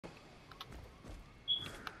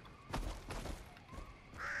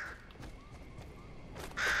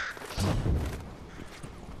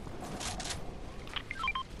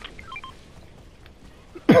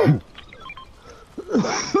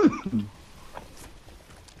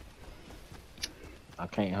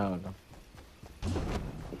can't hold him.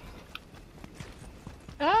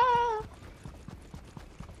 Ah!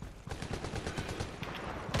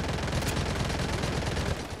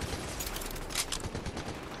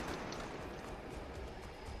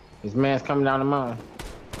 This man's coming down the mountain.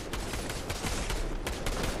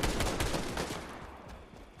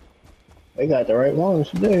 They got the right ones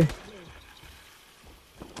today.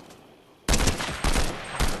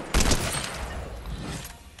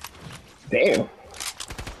 Damn.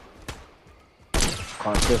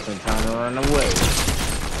 Caught this one trying to run away.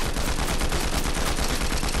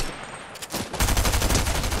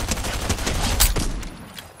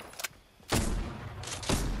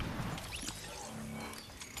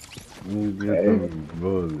 You get them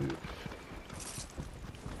bullets.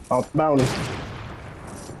 Off the bounty.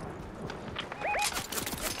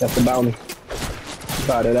 That's the bounty.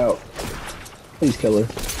 Got it out. Please kill her.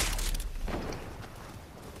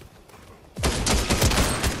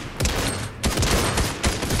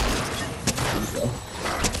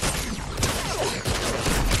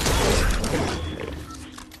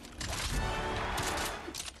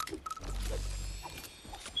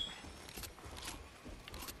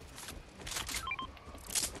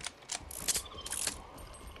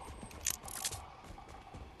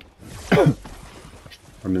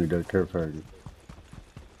 I need that care package.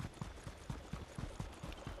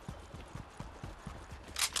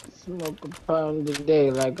 Smoke a pound a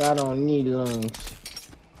day like I don't need lungs.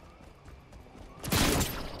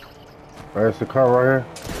 There's the car right here.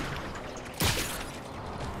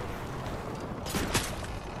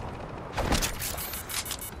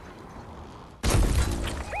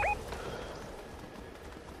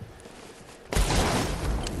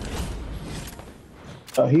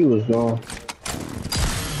 Oh, he was gone.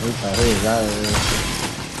 He thought he was out of there.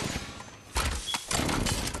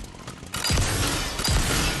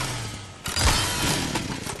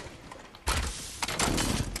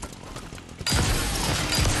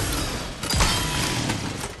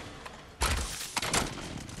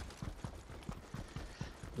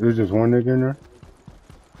 There's just one nigga in there?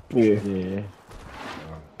 Yeah. Yeah.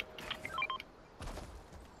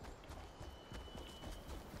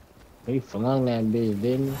 He flung that bitch,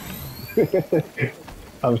 didn't he?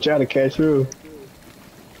 I was trying to catch through.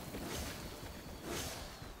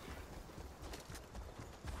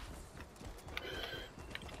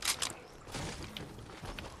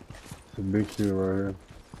 It's a big shit right here.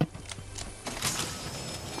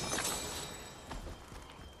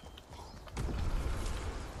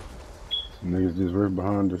 Some niggas just right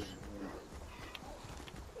behind us.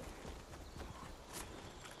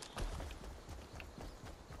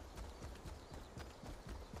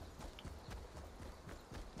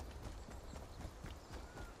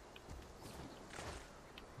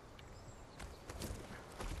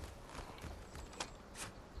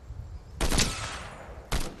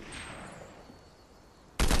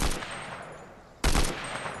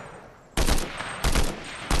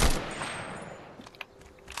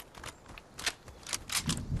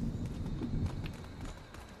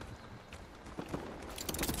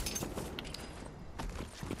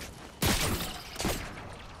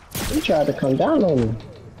 He tried to come down on me.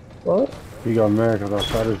 What? He got mad because I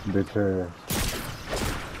shot his bitch ass.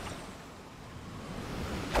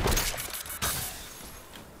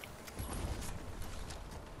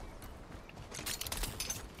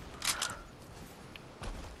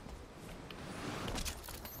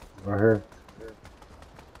 Right here.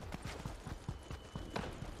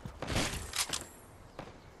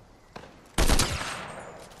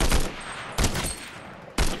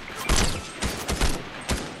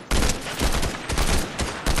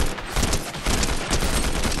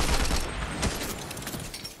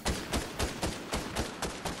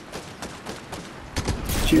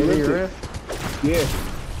 She Really, ripped Riff? it. Yeah.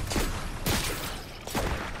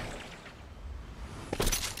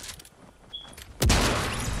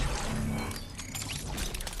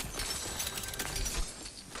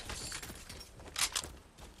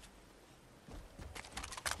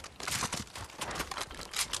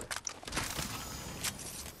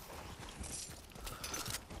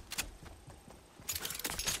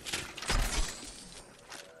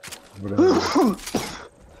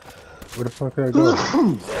 Where the fuck did I go?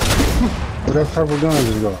 Where that purple gun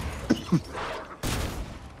just go?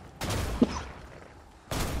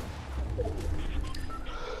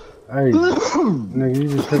 Hey, nigga, you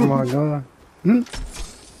just took my gun.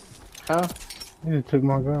 Huh? You just took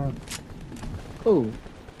my gun. Who?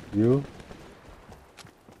 You?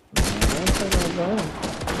 I ain't take no gun.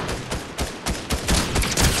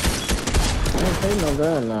 I ain't take no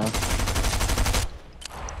gun now.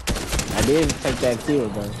 I did take that kill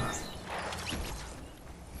though.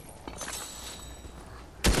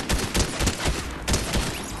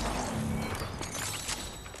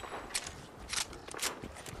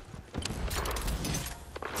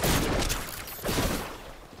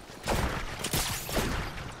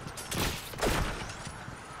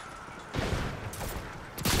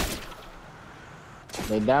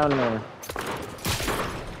 They down there.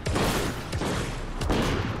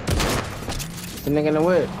 It's a nigga in the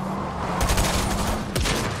whip.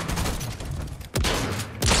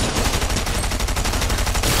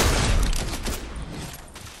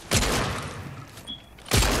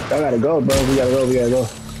 I gotta go, bro. We gotta go. We gotta go.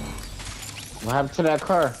 What happened to that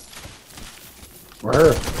car?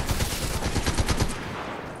 Where?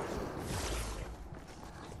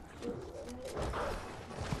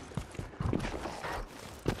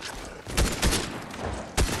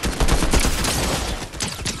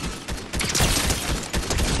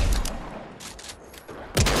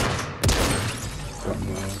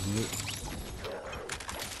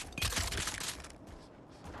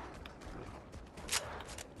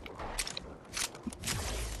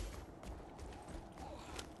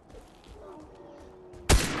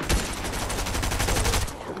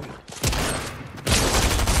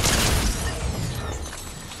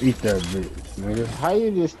 Eat that bitch, nigga. How you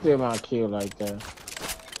just steal my kill like that?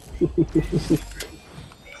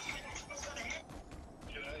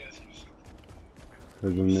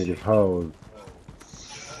 Cause them niggas hoes.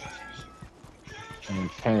 And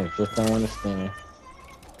parents just don't understand.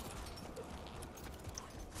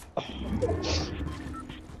 I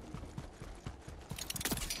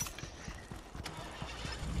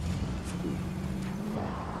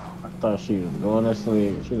thought she was going to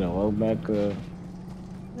sleep. She done woke back up.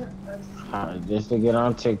 Just to get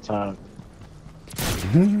on TikTok.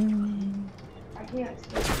 I can't.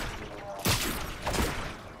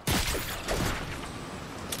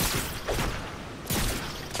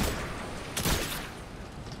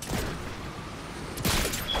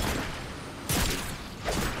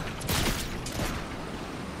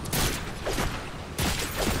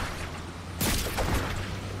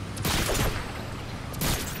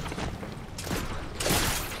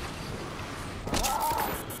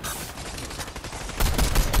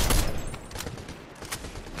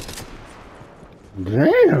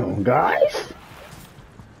 Damn, guys.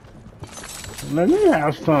 Let me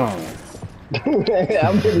have some.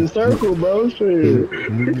 I'm in the circle, bro. Shit.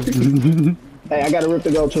 Hey, I got a rip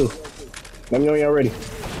to go too. Let me know when y'all ready.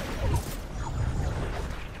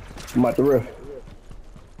 I'm about to riff.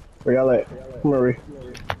 Where y'all at? Come on, Rick.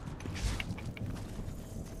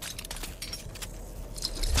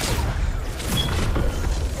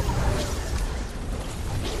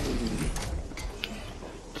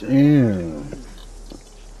 Damn.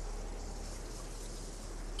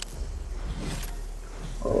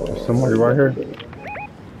 Somebody right here.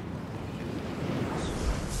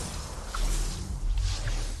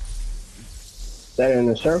 That in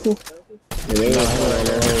the circle? Yeah, they got him right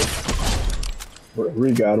there.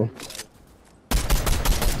 We got him.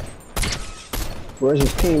 Where's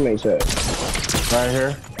his teammates at? Right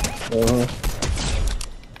here.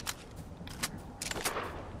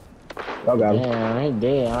 Y'all got him. Damn, they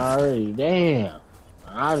dead already. Damn.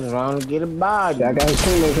 I just want to get a body. Yeah, I got his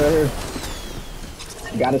teammates right here.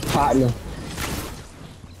 Got his partner.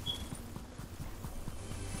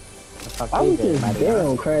 I was just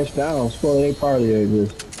damn crashed down. Spoiler, they party at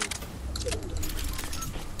this.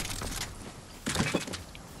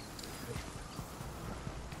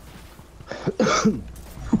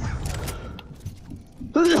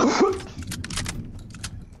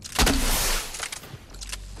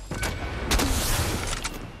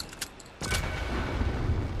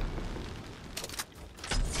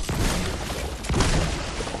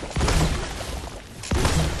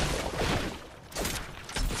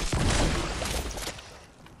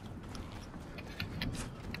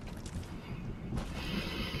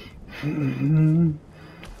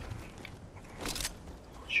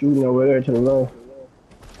 Shooting over there to the low.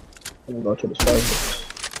 I'm gonna go to the surface.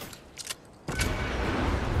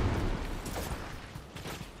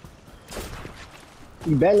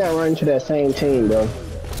 You better not run into that same team, bro. I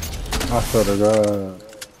swear to God.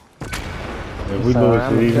 If we lose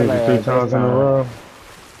to these niggas 3 times in a row,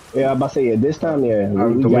 Yeah, I'm about to say, yeah, this time, yeah.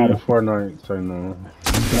 I'm we got deleting it. Fortnite, so no.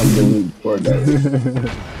 I'm deleting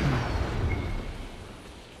Fortnite.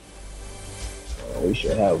 We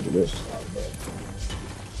should have this.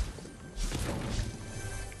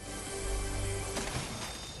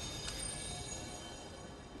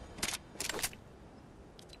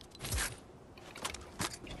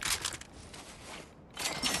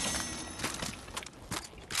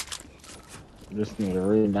 Just need to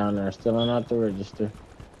read down there. Still not the register.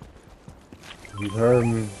 You heard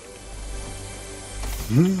me.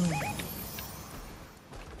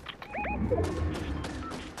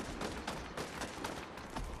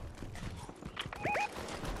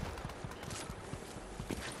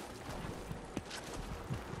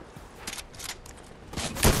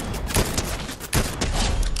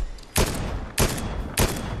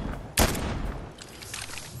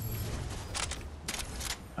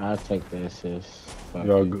 take the assist. Fuck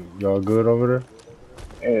Y'all, it. y'all good over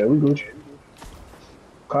there? Yeah, we good.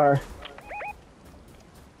 Car.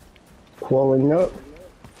 Pulling up.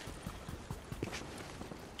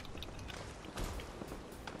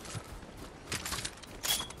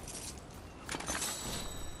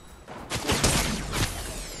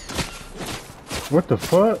 What the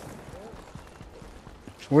fuck?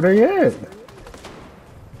 Where they at?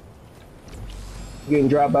 Getting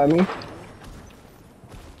dropped by me.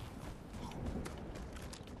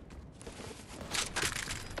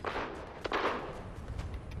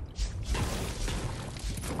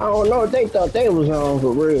 I don't know what they thought they was on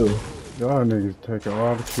for real. Y'all niggas taking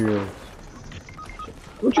all the kills.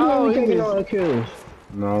 What you Oh, mean we he taking just- all the kills?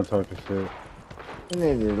 No, I'm talking shit. You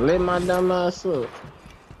need to lit my dumb ass up.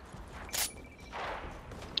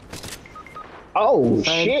 Oh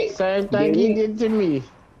Same, shit! same thing he did to me.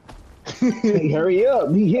 Hey, hurry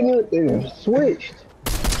up! He hit me with the switched.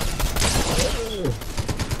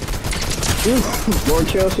 More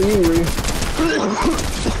kills for you, Ree.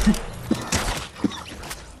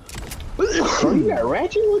 Bro, you got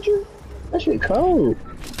Ratchet with you? That shit cold.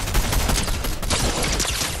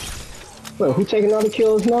 Look, who taking all the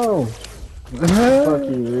kills now? Fuck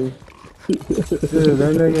you, Lee. Yeah,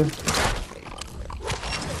 that nigga.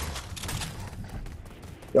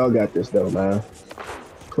 Y'all got this though, man.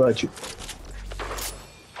 Clutch it.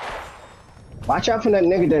 Watch out for that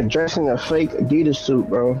nigga that dressed in a fake Adidas suit,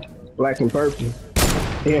 bro. Black and purple.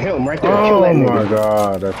 Yeah, him right there. Kill Oh that my nigga.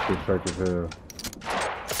 god, that's shit fake as hell.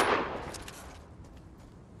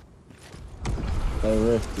 They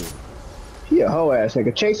risky. He a hoe ass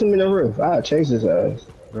nigga. Chase him in the roof. I'll chase his ass.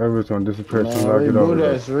 That bitch gonna disappear as soon as Man, I get over reboot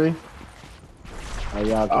there. us, Ree. Oh,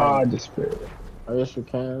 y'all Ah, can. despair. I guess we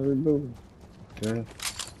can reboot. Yeah.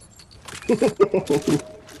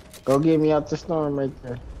 Go get me out the storm right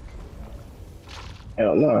there.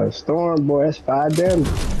 Hell no, Storm boy, that's 5 damage.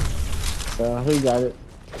 So he got it.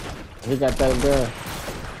 He got that gun.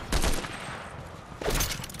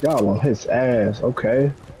 Y'all on his ass,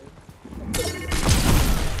 okay.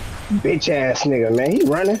 Bitch ass nigga, man. He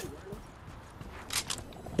running.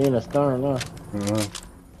 He in the storm now.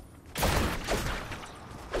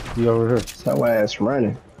 He over here. So ass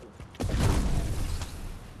running.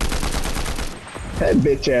 That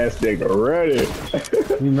bitch ass nigga running.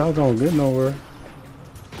 He not gonna get nowhere.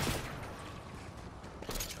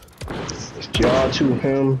 It's jaw to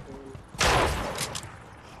him.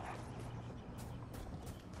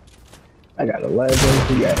 I got 11.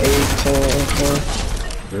 He got 8, 10.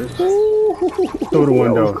 Bitch. Through Through the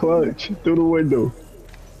window. Clutch. Through the window.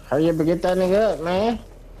 Hurry up and get that nigga up, man.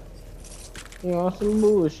 You on some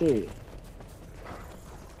bullshit.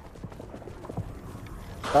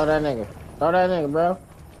 Throw that nigga. Throw that nigga, bro.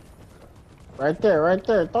 Right there, right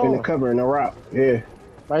there. Throw In the him. cover, in the rock. Yeah.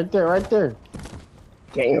 Right there, right there.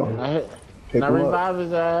 Damn. Now hit. Pick Now him up. revive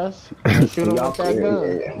his ass. And shoot him with that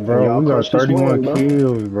gun. Bro, Y'all we got clutch this 31 one, bro.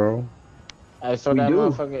 kills, bro. Hey, so We that do.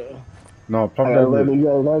 motherfucker. No, pop I that got 11. bitch. You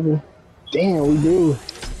got 11. Damn, we do.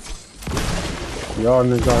 Y'all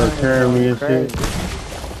niggas out here carrying me and shit.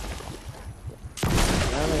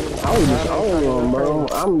 I was just on him, bro.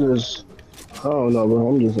 I don't know, bro.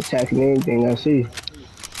 I'm just attacking anything I see.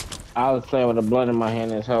 I was playing with a blunt in my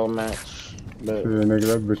hand this whole match. But Yeah, nigga,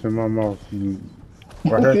 that bitch in my mouth.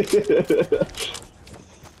 Right here.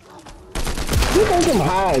 You think I'm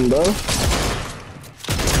hiding, bro?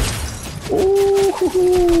 Ooh.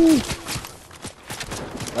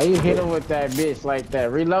 why you hit him with that bitch like that?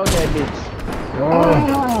 Reload that bitch. Oh,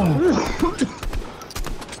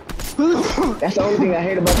 That's the only thing I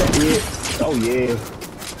hate about that. Yeah. Oh, yeah.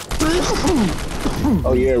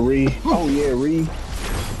 Oh, yeah, Ree. Oh, yeah, Ree.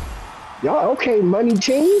 Y'all okay, money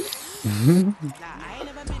team?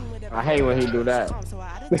 I hate when he do that.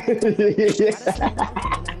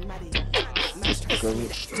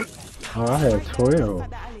 oh, I had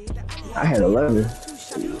 12. I had 11.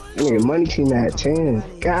 Nigga, money team had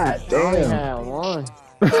 10. God I only damn. had one.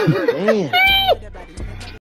 Damn.